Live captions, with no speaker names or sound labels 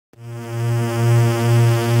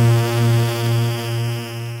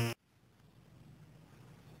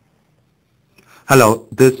Hello,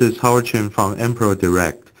 this is Howard Chen from Emperor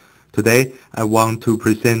Direct. Today, I want to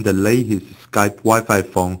present the latest Skype Wi-Fi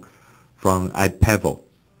phone from IPEVO.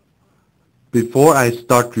 Before I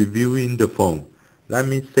start reviewing the phone, let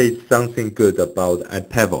me say something good about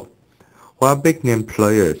IPEVO. While big-name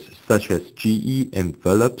players such as GE and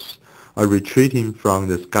Philips are retreating from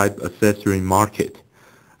the Skype accessory market,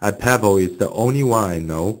 IPEVO is the only one I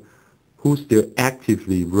know who still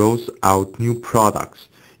actively rolls out new products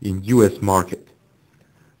in US market.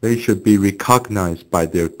 They should be recognized by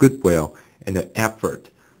their goodwill and the effort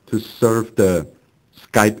to serve the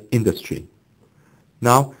Skype industry.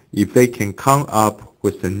 Now, if they can come up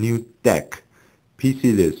with a new DEC,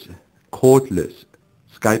 PC-less, cordless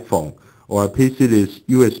Skype phone, or a PC-less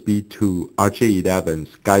USB to RJ11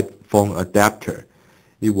 Skype phone adapter,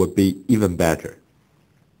 it would be even better.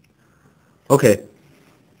 Okay,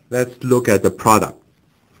 let's look at the product.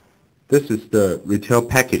 This is the retail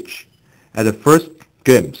package. At the first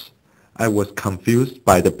glimpse, I was confused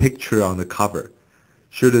by the picture on the cover.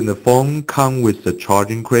 Shouldn't the phone come with the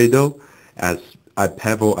charging cradle as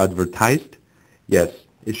IPEVO advertised? Yes,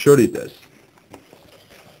 it surely does.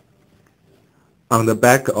 On the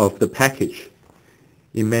back of the package,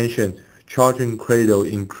 it mentioned charging cradle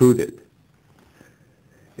included.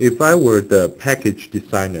 If I were the package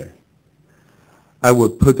designer, I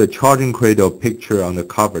would put the charging cradle picture on the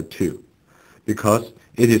cover too, because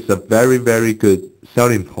it is a very good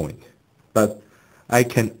selling point. But I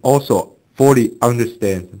can also fully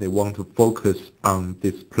understand they want to focus on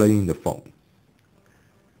displaying the phone.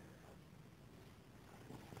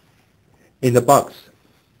 In the box,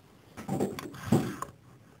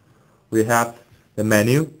 we have the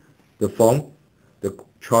menu, the phone, the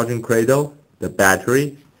charging cradle, the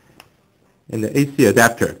battery, and the AC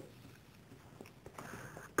adapter.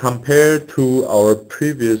 Compared to our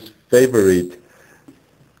previous favorite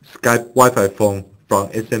Skype Wi-Fi phone from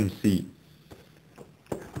SMC,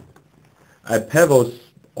 IPEVO's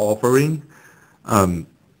offering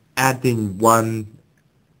adding one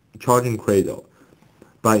charging cradle,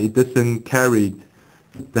 but it doesn't carry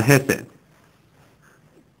the headset.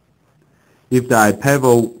 If the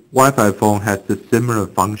IPEVO Wi-Fi phone has the similar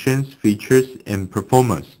functions, features, and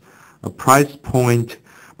performance, a price point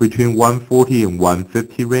between $140 and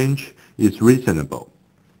 $150 range is reasonable.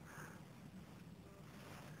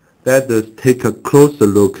 Let us take a closer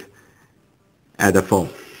look at the phone.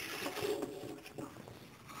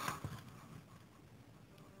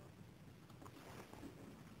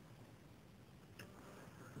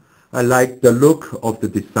 I like the look of the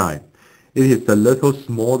design. It is a little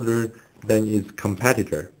smaller than its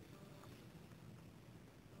competitor.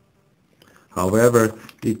 However,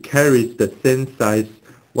 it carries the same size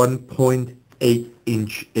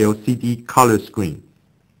 1.8-inch LCD color screen.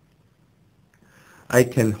 I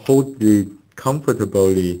can hold it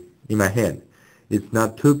comfortably in my hand. It's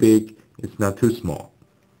not too big, it's not too small.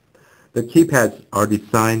 The keypads are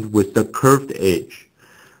designed with the curved edge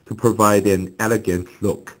to provide an elegant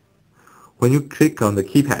look. When you click on the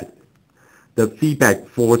keypad, the feedback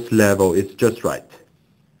force level is just right.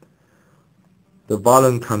 The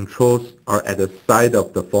volume controls are at the side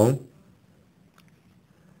of the phone,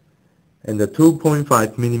 and the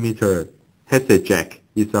 2.5mm headset jack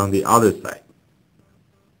is on the other side.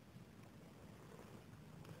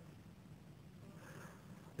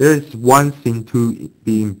 There is one thing to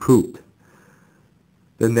be improved.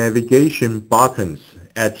 The navigation buttons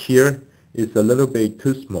at here is a little bit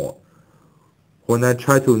too small. When I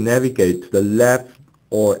try to navigate to the left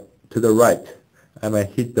or to the right, I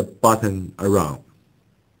might hit the button around.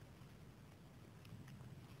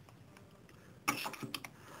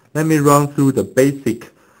 Let me run through the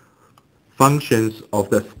basic functions of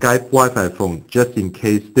the Skype Wi-Fi phone just in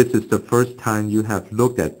case this is the first time you have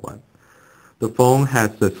looked at one. The phone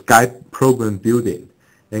has the Skype program built in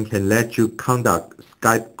and can let you conduct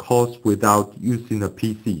Skype calls without using a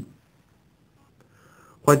PC.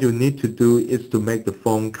 What you need to do is to make the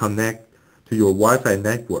phone connect to your Wi-Fi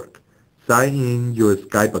network, sign in your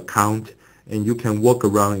Skype account, and you can walk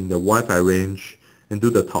around in the Wi-Fi range and do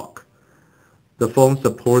the talk. The phone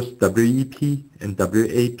supports WEP and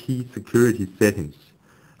WAP security settings.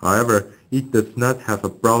 However, it does not have a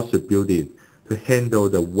browser built in to handle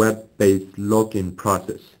the web-based login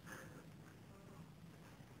process.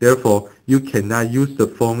 Therefore, you cannot use the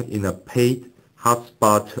phone in a paid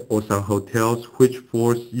hotspot or some hotels which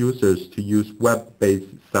force users to use web-based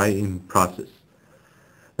sign-in process.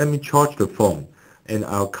 Let me charge the phone and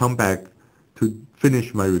I'll come back to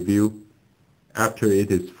finish my review after it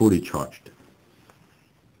is fully charged.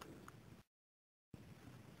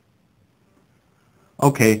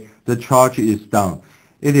 Okay, the charge is done.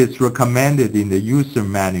 It is recommended in the user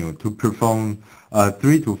manual to perform a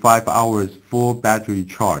 3 to 5 hours full battery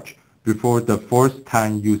charge before the first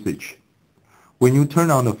time usage. When you turn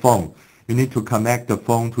on the phone, you need to connect the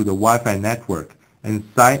phone to the Wi-Fi network and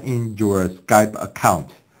sign in your Skype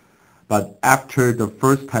account. But after the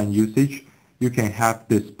first time usage, you can have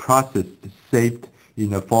this process saved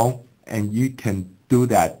in the phone and you can do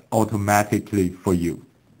that automatically for you.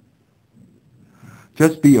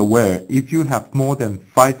 Just be aware, if you have more than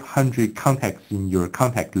 500 contacts in your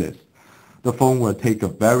contact list, the phone will take a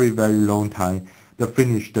very long time to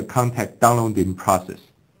finish the contact downloading process.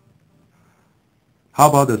 How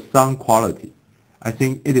about the sound quality? I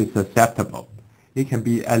think it is acceptable. It can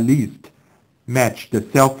be at least match the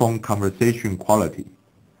cell phone conversation quality.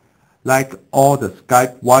 Like all the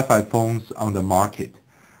Skype Wi-Fi phones on the market,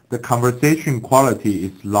 the conversation quality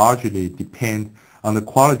is largely depend on the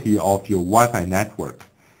quality of your Wi-Fi network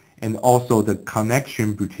and also the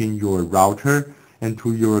connection between your router and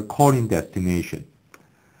to your calling destination.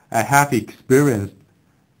 I have experienced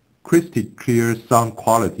crystal clear sound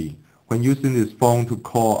quality when using this phone to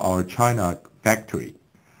call our China factory.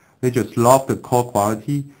 They just love the call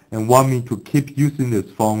quality and want me to keep using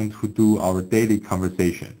this phone to do our daily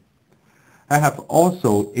conversation. I have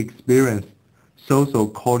also experienced so-so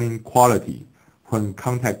calling quality when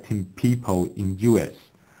contacting people in US.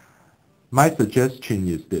 My suggestion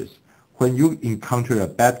is this: when you encounter a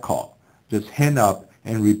bad call, just hang up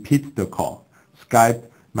and repeat the call. Skype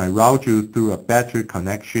might route you through a better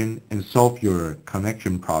connection and solve your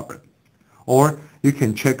connection problem. Or you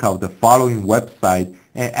can check out the following website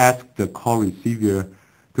and ask the call receiver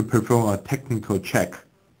to perform a technical check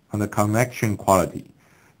on the connection quality.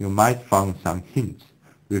 You might find some hints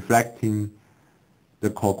reflecting the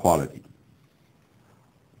call quality.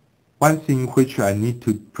 One thing which I need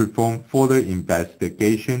to perform further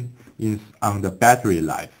investigation is on the battery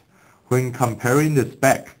life. When comparing the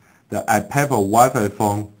spec, the IPEVO Wi-Fi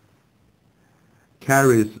phone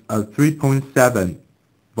carries a 3.7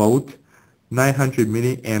 volt 900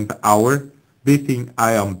 milliamp hour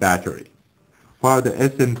lithium-ion battery, while the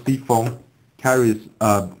SMC phone carries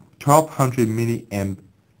a 1200 milliamp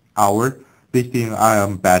hour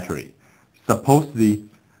lithium-ion battery. Supposedly,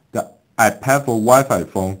 the IPEVO Wi-Fi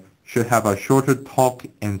phone should have a shorter talk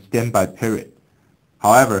and standby period.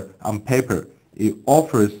 However, on paper, it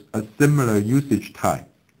offers a similar usage time.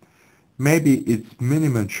 Maybe its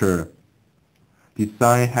miniature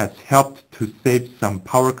design has helped to save some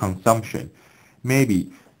power consumption.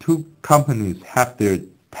 Maybe two companies have their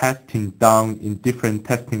testing done in different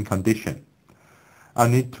testing conditions. I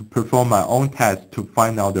need to perform my own test to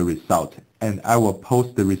find out the result, and I will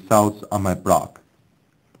post the results on my blog.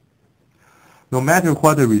 No matter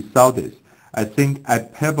what the result is, I think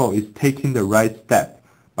IPEVO is taking the right step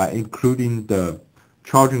by including the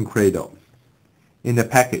charging cradle in the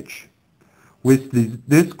package. With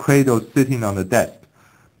this cradle sitting on the desk,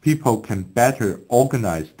 people can better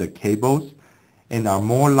organize the cables and are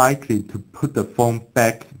more likely to put the phone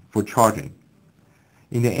back for charging.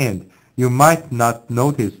 In the end, you might not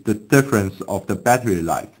notice the difference of the battery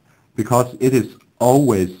life because it is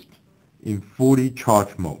always in fully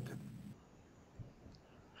charged mode.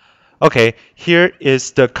 Okay, here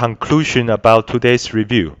is the conclusion about today's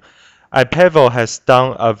review. IPEVO has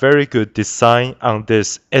done a very good design on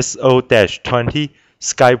this SO-20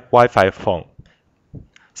 Skype Wi-Fi phone.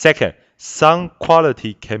 Second, sound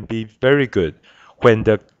quality can be very good when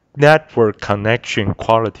the network connection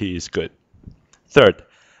quality is good. Third,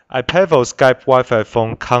 IPEVO Skype Wi-Fi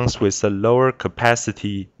phone comes with a lower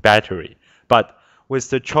capacity battery, but with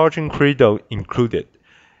the charging cradle included,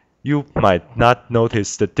 you might not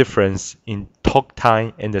notice the difference in talk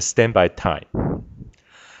time and the standby time.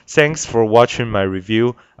 Thanks for watching my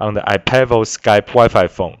review on the IPEVO Skype Wi-Fi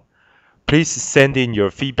phone. Please send in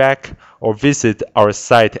your feedback or visit our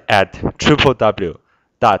site at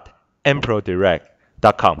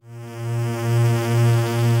www.emprodirect.com.